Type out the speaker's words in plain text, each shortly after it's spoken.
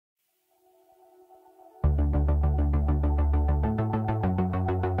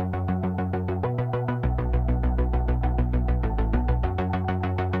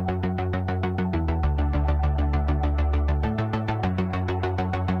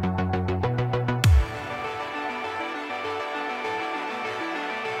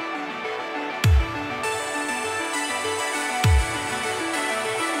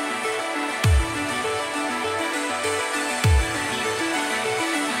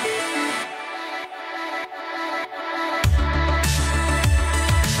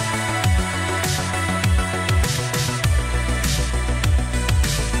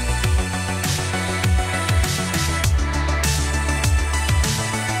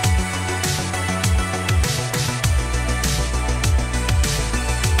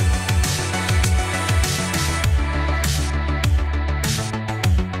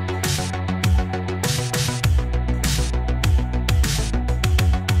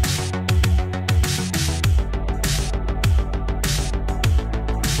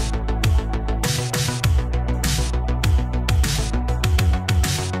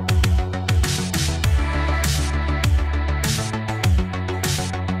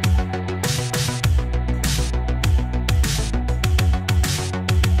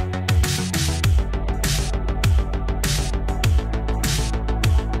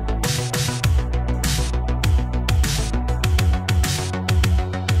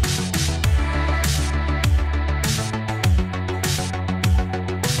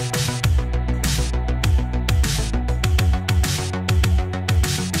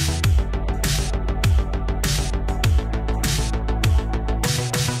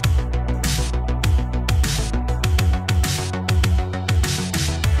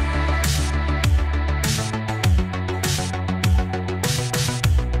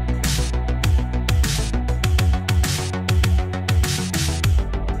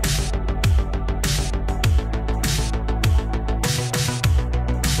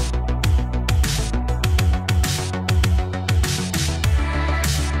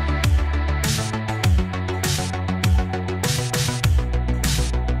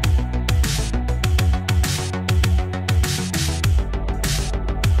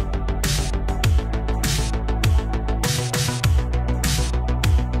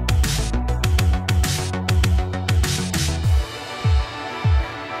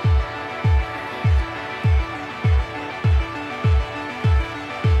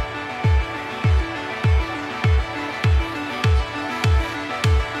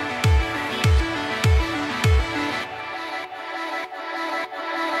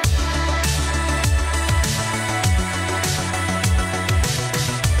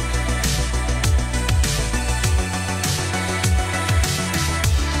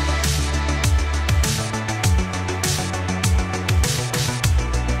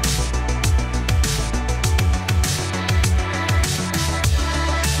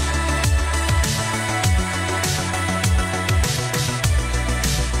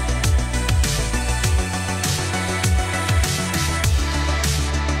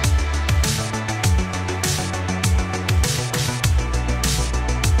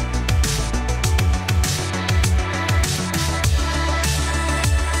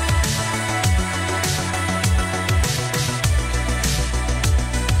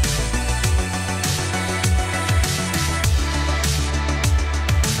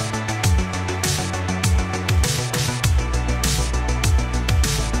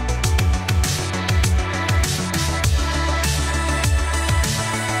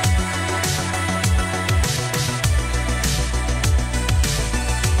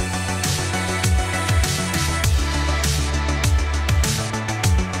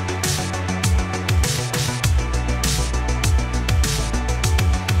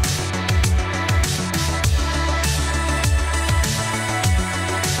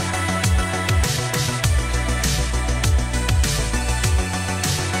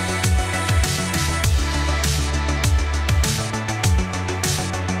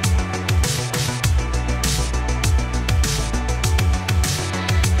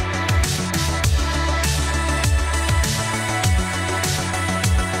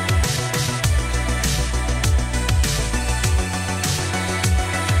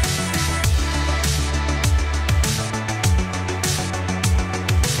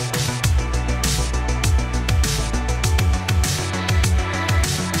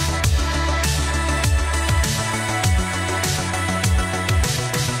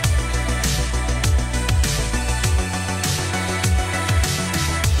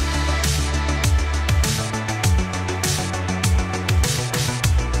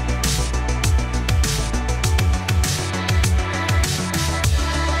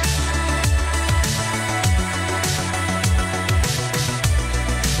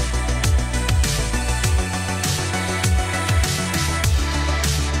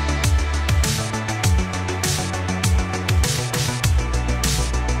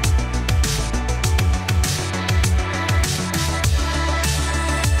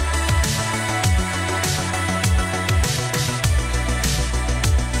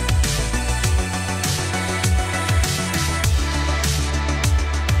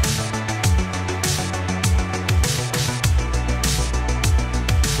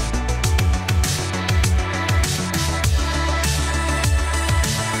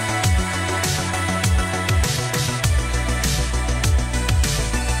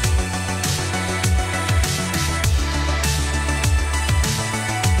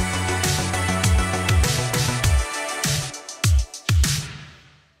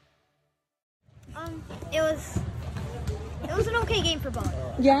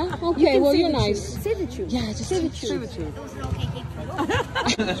Yeah? Okay, well, you're nice. Say the truth. Yeah, just say the truth. Say the truth.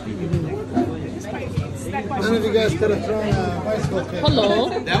 None of you guys could have thrown a bicycle kick.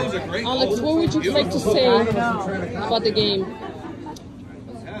 Hello. That was a great Alex, goal. what would you like to say about the game?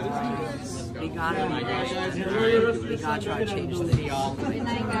 We gotta try to change things. We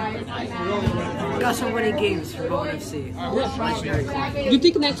got some winning games for Bowen FC. Do you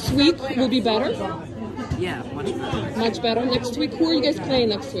think next week will be better? Yeah, much better. Much better. Next week, who are you guys playing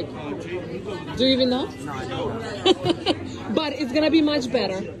next week? Do you even know? No, I don't know. But it's gonna be much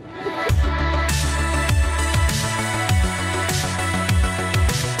better.